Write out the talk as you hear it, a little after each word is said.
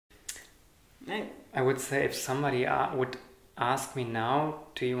I would say if somebody would ask me now,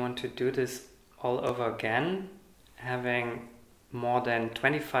 do you want to do this all over again, having more than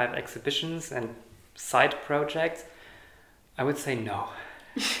 25 exhibitions and side projects, I would say no.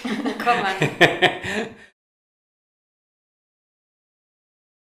 Come on.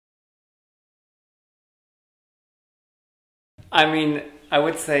 I mean, I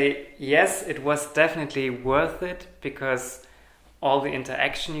would say yes, it was definitely worth it, because all the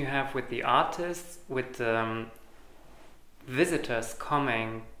interaction you have with the artists, with the visitors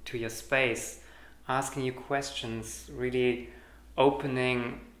coming to your space, asking you questions, really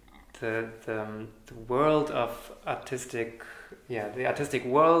opening the world of artistic, the artistic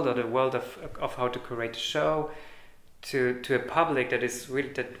world, or the world of how to create a show to a public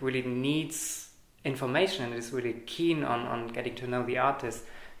that really needs information and is really keen on getting to know the artist,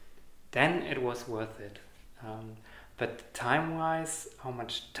 then it was worth it. But time-wise, how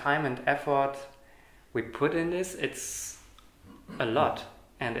much time and effort we put in this, it's a lot,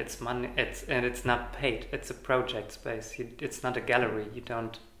 and it's money. It's not paid. It's a project space. It's not a gallery. You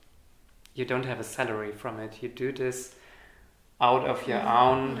don't have a salary from it. You do this out of your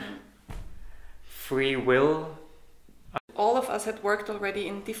own free will. All of us had worked already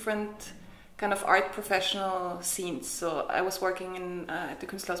in different kind of art professional scenes. So I was working at the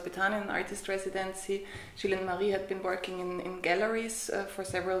Künstlerhaus Bethanien, an artist residency. Gilles and Marie had been working in galleries for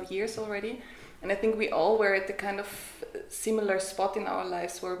several years already. And I think we all were at the kind of similar spot in our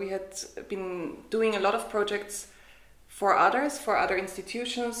lives where we had been doing a lot of projects for others, for other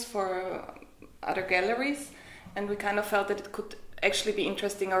institutions, for other galleries. And we kind of felt that it could actually be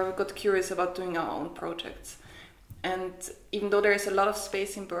interesting, or we got curious about doing our own projects. And even though there is a lot of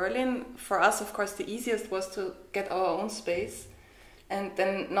space in Berlin, for us, of course, the easiest was to get our own space and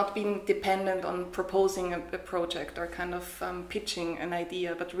then not being dependent on proposing a project or kind of pitching an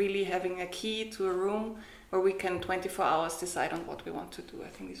idea, but really having a key to a room where we can 24 hours decide on what we want to do. I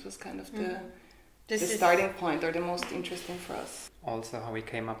think this was kind of the starting point, or the most interesting for us. Also, how we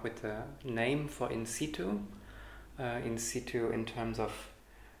came up with the name for Insitu. Insitu in terms of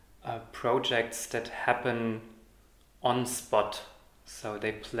projects that happen on spot, so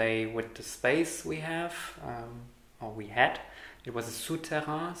they play with the space we have, or we had. It was a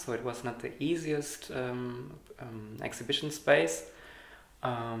souterrain, so it was not the easiest exhibition space.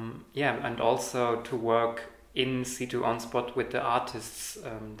 And also to work in situ on spot with the artists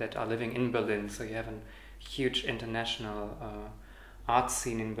that are living in Berlin. So you have a huge international art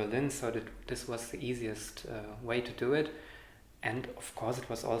scene in Berlin, so that this was the easiest way to do it. And of course it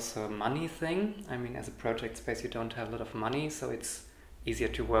was also a money thing. I mean, as a project space you don't have a lot of money, so it's easier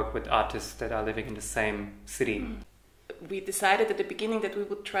to work with artists that are living in the same city. We decided at the beginning that we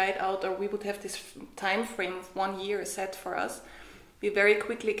would try it out, or we would have this time frame of 1 year set for us. We very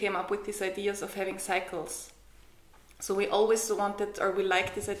quickly came up with these ideas of having cycles. So we always wanted, or we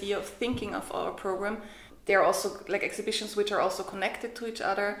liked this idea of thinking of our program. There are also like exhibitions which are also connected to each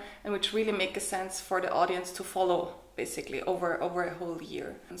other and which really make a sense for the audience to follow, basically over a whole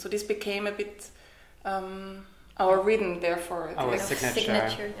year. And so this became a bit our rhythm, therefore. Our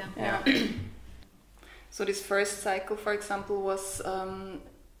signature. Yeah. So this first cycle, for example, was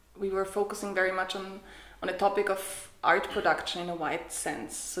we were focusing very much on a topic of art production in a wide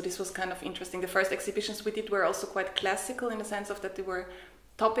sense. So this was kind of interesting. The first exhibitions we did were also quite classical in the sense of that they were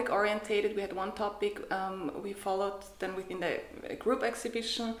topic orientated. We had one topic we followed then within a group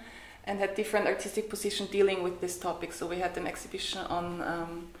exhibition and had different artistic positions dealing with this topic. So we had an exhibition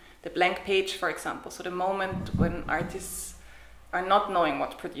on the blank page, for example. So the moment when artists are not knowing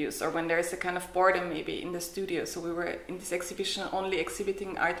what to produce, or when there is a kind of boredom maybe in the studio. So we were in this exhibition only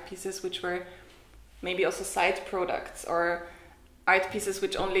exhibiting art pieces which were maybe also side products, or art pieces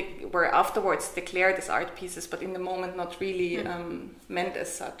which only were afterwards declared as art pieces, but in the moment not really meant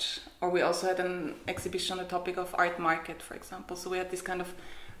as such. Or we also had an exhibition on the topic of art market, for example. So we had this kind of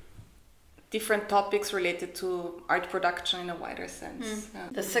different topics related to art production in a wider sense. Yeah.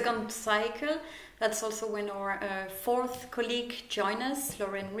 The second cycle, that's also when our fourth colleague joined us,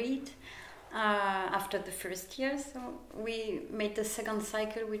 Lauren Reed, after the first year. So we made the second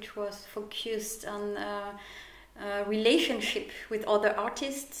cycle, which was focused on relationship with other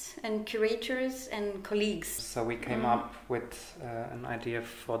artists and curators and colleagues. So we came up with an idea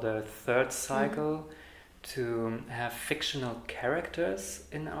for the third cycle to have fictional characters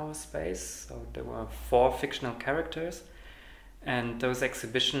in our space. So there were 4 fictional characters, and those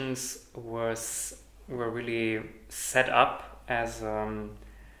exhibitions were really set up as an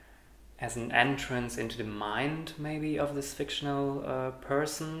entrance into the mind, maybe, of this fictional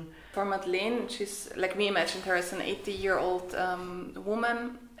person. For Madeleine, she's like, we imagined her as an 80-year-old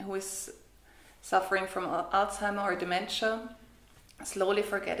woman who is suffering from Alzheimer or dementia, slowly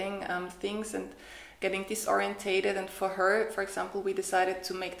forgetting things and getting disorientated. And for her, for example, we decided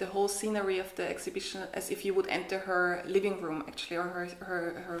to make the whole scenery of the exhibition as if you would enter her living room, actually, or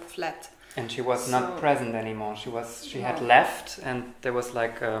her flat. And she was not present anymore. She had left, and there was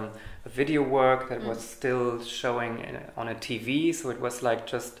like a video work that was still showing on a TV. So it was like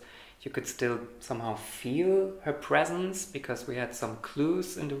just, you could still somehow feel her presence because we had some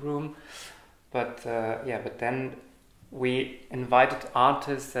clues in the room. But but then we invited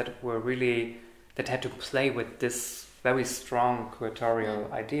artists that had to play with this very strong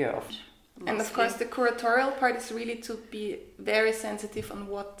curatorial idea of. And of course, the curatorial part is really to be very sensitive on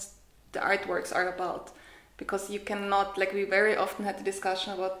what the artworks are about, because you cannot, like we very often had the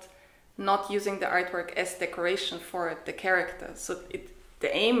discussion about not using the artwork as decoration for the character. So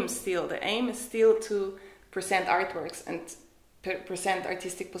the aim is still to present artworks and present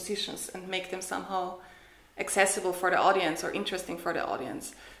artistic positions and make them somehow accessible for the audience or interesting for the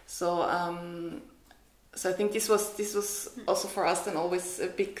audience. So I think this was also for us then always a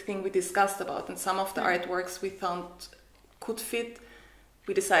big thing we discussed about, and some of the artworks we found could fit.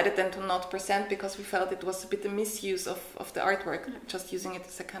 We decided then to not present because we felt it was a bit a misuse of the artwork, just using it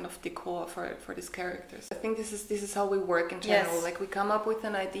as a kind of decor for these characters. I think this is how we work in general. Yes. Like we come up with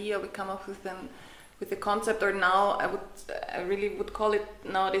an idea, we come up with a concept, or now I really would call it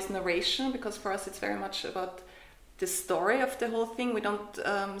nowadays narration, because for us it's very much about the story of the whole thing. We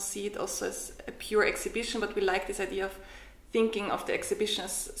don't see it also as a pure exhibition, but we like this idea of thinking of the exhibition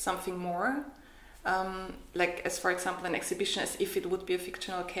as something more. Like as for example an exhibition as if it would be a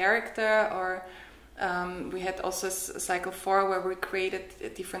fictional character, or we had also cycle 4 where we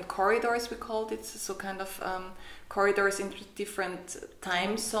created different corridors, we called it, so kind of corridors into different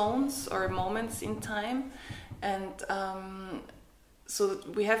time zones or moments in time. And so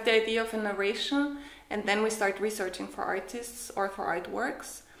we have the idea of a narration, and then we start researching for artists or for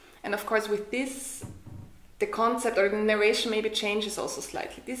artworks. And of course with this, the concept or the narration maybe changes also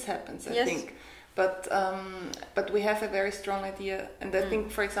slightly. This happens, I think. But we have a very strong idea, and I think,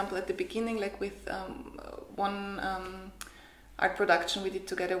 for example, at the beginning, like with one art production we did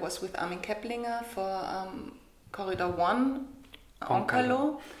together was with Armin Keplinger for Corridor 1,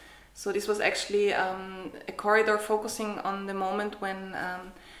 Onkalo. So this was actually a corridor focusing on the moment when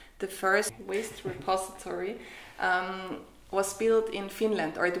the first waste repository was built in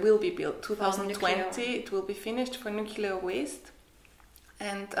Finland, or it will be built 2020. It will be finished for nuclear waste.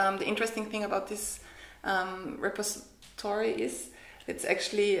 And the interesting thing about this repository is it's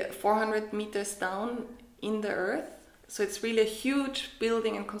actually 400 meters down in the earth. So it's really a huge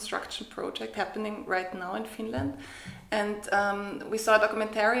building and construction project happening right now in Finland. And we saw a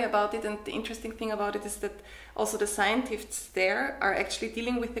documentary about it, and the interesting thing about it is that also the scientists there are actually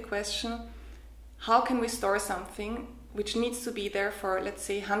dealing with the question, how can we store something which needs to be there for, let's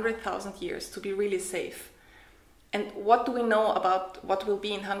say, 100,000 years to be really safe? And what do we know about what will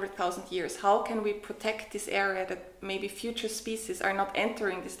be in 100,000 years? How can we protect this area that maybe future species are not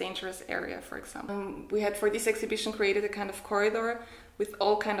entering this dangerous area, for example? We had for this exhibition created a kind of corridor with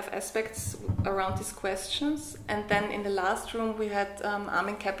all kind of aspects around these questions. And then in the last room we had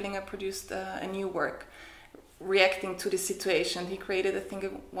Armin Keplinger produced a new work reacting to the situation. He created, I think,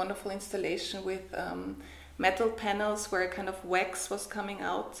 a wonderful installation with metal panels where a kind of wax was coming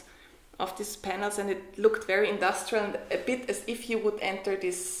out of these panels, and it looked very industrial and a bit as if you would enter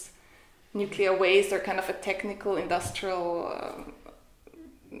this nuclear waste or kind of a technical industrial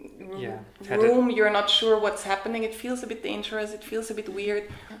room. You're not sure what's happening. It feels a bit dangerous. It feels a bit weird.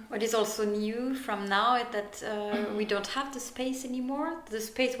 What is also new from now is that we don't have the space anymore. The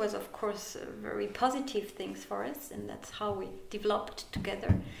space was, of course, very positive things for us, and that's how we developed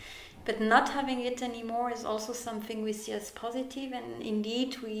together. But not having it anymore is also something we see as positive, and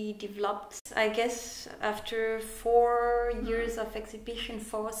indeed we developed, I guess, after 4 years of exhibition,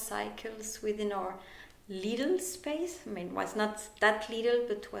 4 cycles within our little space. I mean, it was not that little,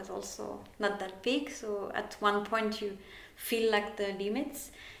 but was also not that big. So at one point you feel like the limits,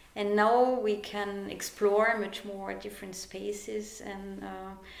 and now we can explore much more different spaces and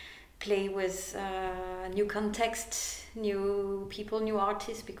play with new context, new people, new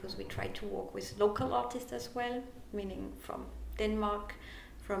artists, because we try to work with local artists as well, meaning from Denmark,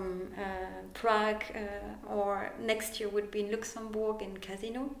 from Prague, or next year would be in Luxembourg in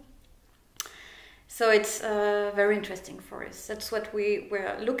Casino. So it's very interesting for us. That's what we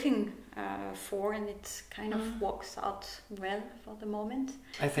were looking for, and it kind of works out well for the moment.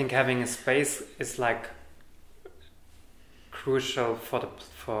 I think having a space is like crucial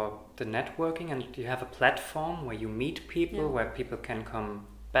for the networking, and you have a platform where you meet people, where people can come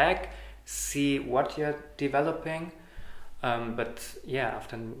back see what you're developing. But yeah,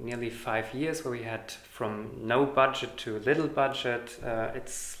 after nearly 5 years where we had from no budget to little budget,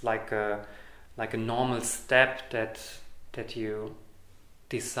 it's like a normal step that you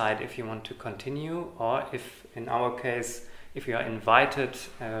decide if you want to continue, or if, in our case, if you are invited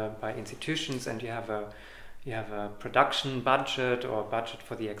by institutions and you have a production budget or budget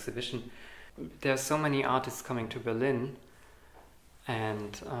for the exhibition. There are so many artists coming to Berlin,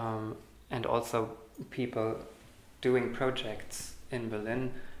 and also people doing projects in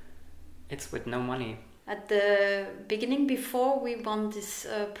Berlin. It's with no money. At the beginning, before we won this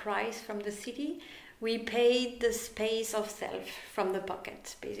prize from the city, we paid the space ourselves from the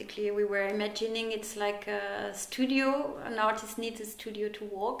pocket. Basically, we were imagining it's like a studio. An artist needs a studio to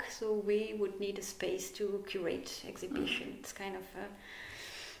work, so we would need a space to curate exhibition. It's kind of a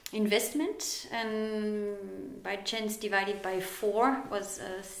investment, and by chance divided by 4 was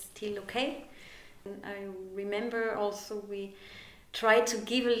still okay. And I remember also we tried to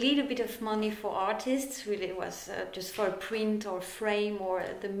give a little bit of money for artists. Really, it was just for a print or frame or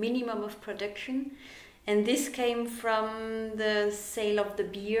the minimum of production. And this came from the sale of the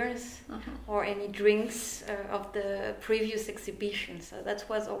beers or any drinks of the previous exhibition. So that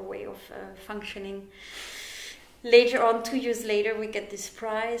was our way of functioning. Later on, 2 years later, we get these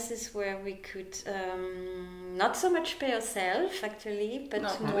prizes where we could not so much pay ourselves, actually, but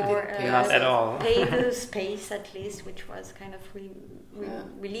more not at all. pay the space at least, which was kind of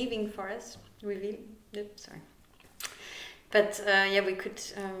relieving for us. But we could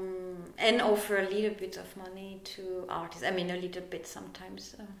and offer a little bit of money to artists. I mean, a little bit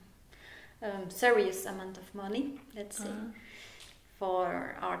sometimes, serious amount of money, let's say,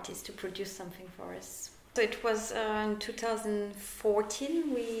 for artists to produce something for us. So it was in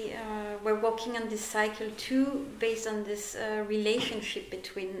 2014 we were working on this cycle too, based on this relationship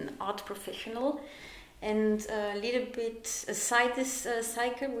between art professional and a little bit aside this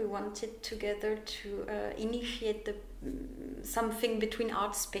cycle, we wanted together to initiate something between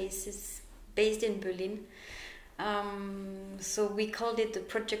art spaces based in Berlin. So we called it the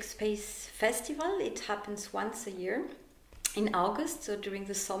Project Space Festival. It happens once a year in August, so during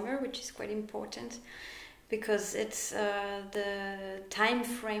the summer, which is quite important, because it's the time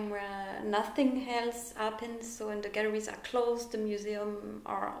frame where nothing else happens. So when the galleries are closed, the museum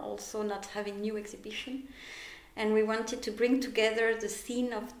are also not having new exhibition. And we wanted to bring together the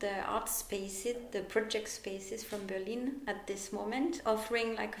scene of the art spaces, the project spaces from Berlin at this moment,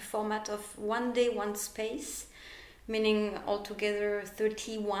 offering like a format of 1 day, 1 space, meaning altogether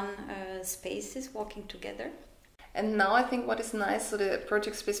 31 spaces working together. And now I think what is nice, so the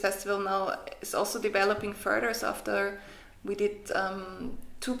Project Space Festival now is also developing further. So after we did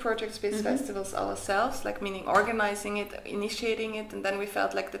 2 Project Space festivals ourselves, like meaning organizing it, initiating it, and then we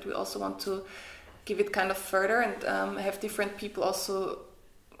felt like that we also want to give it kind of further and have different people also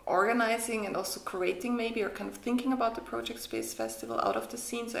organizing and also creating maybe, or kind of thinking about the Project Space Festival out of the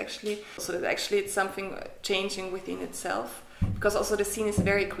scene. So that actually it's something changing within itself, because also the scene is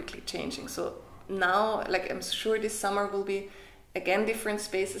very quickly changing. So now, like, I'm sure this summer will be again different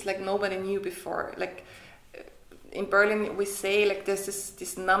spaces like nobody knew before. Like in Berlin, we say like there's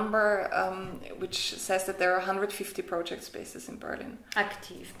this number which says that there are 150 project spaces in Berlin.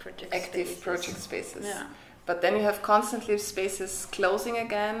 Active project spaces. Yeah. But then you have constantly spaces closing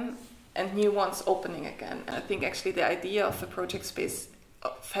again and new ones opening again. And I think actually the idea of a project space,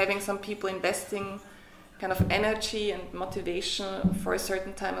 of having some people investing kind of energy and motivation for a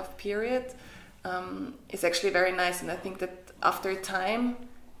certain time of period, is actually very nice. And I think that after a time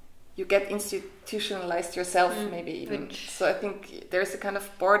you get institutionalized yourself, maybe even. So I think there's a kind of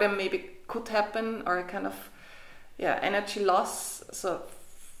boredom maybe could happen, or a kind of energy loss. So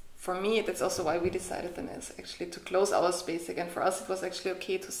for me, that's also why we decided then is actually to close our space again. For us, it was actually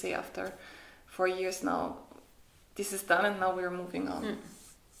okay to say after 4 years now, this is done and now we're moving on.